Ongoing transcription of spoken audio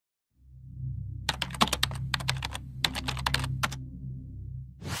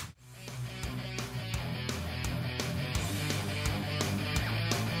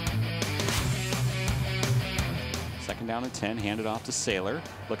down and 10, handed off to Saylor.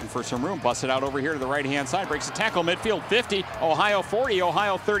 Looking for some room, busts it out over here to the right-hand side, breaks the tackle, midfield 50, Ohio 40,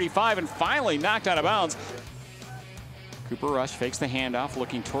 Ohio 35, and finally knocked out of bounds. Cooper Rush fakes the handoff,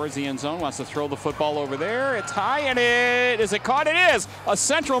 looking towards the end zone, wants to throw the football over there. It's high, and is it caught? It is! A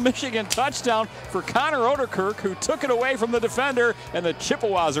Central Michigan touchdown for Connor Oderkirk, who took it away from the defender, and the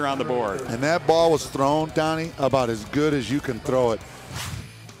Chippewas are on the board. And that ball was thrown, Donnie, about as good as you can throw it.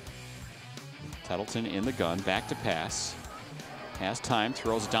 Tettleton in the gun, back to pass. Has time,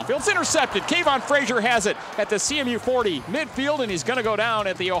 throws it downfield. It's intercepted. Kayvon Frazier has it at the CMU 40 midfield, and he's going to go down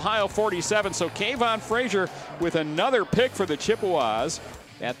at the Ohio 47. So Kayvon Frazier with another pick for the Chippewas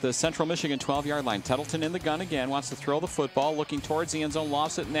at the Central Michigan 12-yard line. Tettleton in the gun again, wants to throw the football, looking towards the end zone,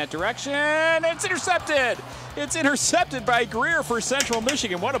 lofts it in that direction. It's intercepted. It's intercepted by Greer for Central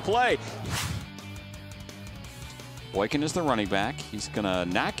Michigan. What a play. Boykin is the running back. He's going to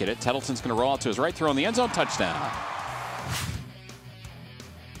not get it. Tettleton's going to roll out to his right, throw in the end zone, touchdown.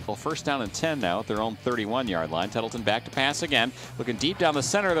 Well, first down and 10 now at their own 31-yard line. Tettleton back to pass again. Looking deep down the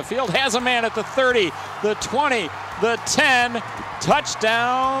center of the field. Has a man at the 30, the 20, the 10.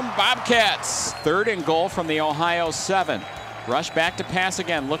 Touchdown, Bobcats. 3rd and goal from the Ohio 7. Rush back to pass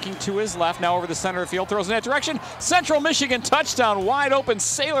again, looking to his left, now over the center of the field, throws in that direction. Central Michigan touchdown, wide open,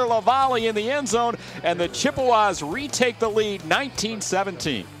 Saylor LaValle in the end zone, and the Chippewas retake the lead,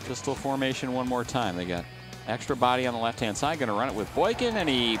 19-17. Pistol formation one more time. They got extra body on the left-hand side, going to run it with Boykin, and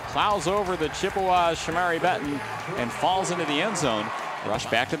he plows over the Chippewas' Shamari Benton and falls into the end zone. Rush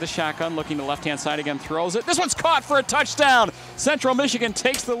back to the shotgun, looking to the left-hand side again, throws it. This one's caught for a touchdown. Central Michigan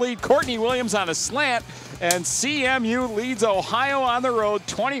takes the lead. Courtney Williams on a slant, and CMU leads Ohio on the road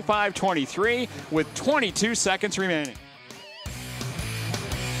 25-23 with 22 seconds remaining.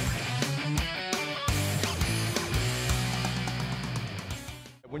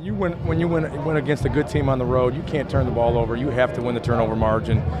 When you win against a good team on the road, you can't turn the ball over. You have to win the turnover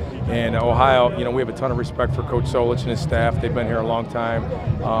margin. And Ohio, we have a ton of respect for Coach Solich and his staff. They've been here a long time,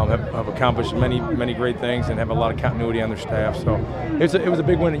 have accomplished many great things, and have a lot of continuity on their staff. So it was a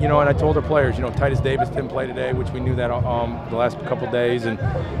big win. And I told our players, Titus Davis didn't play today, which we knew that the last couple of days. And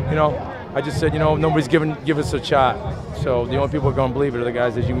I just said, nobody's give us a shot. So the only people who are going to believe it are the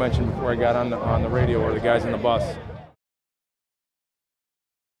guys, as you mentioned before I got on the radio, or the guys on the bus.